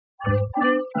I'm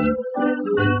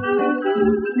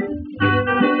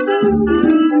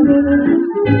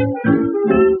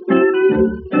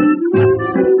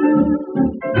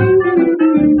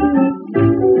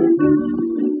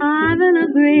an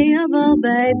agreeable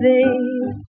baby,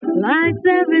 likes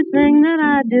everything that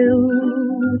I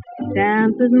do.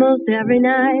 Dances most every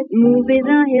night, movies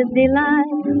are his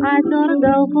delight. I sort of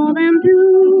go for them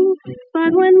too.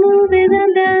 But when movies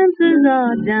and dances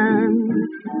are done,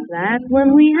 that's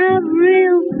when we have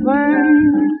real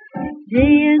fun.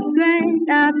 Gee, it's great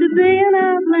after being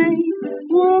out late,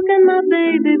 walking my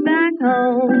baby back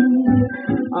home.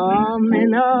 Arm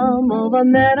in arm over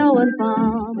meadow and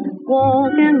farm,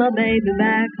 walking my baby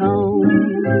back home.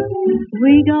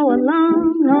 We go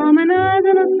along,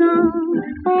 harmonizing a song,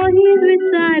 or he's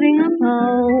reciting a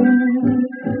poem.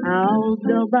 Hours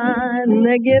go by and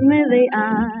they give me the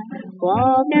eye,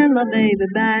 walking my baby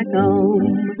back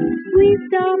home. We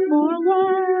stop for a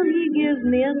while, he gives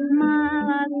me a smile,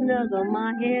 I snuggle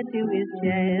my head to his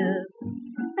chest.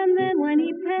 And then when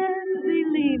he pets,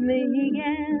 believe me, he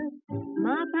gets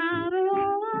my power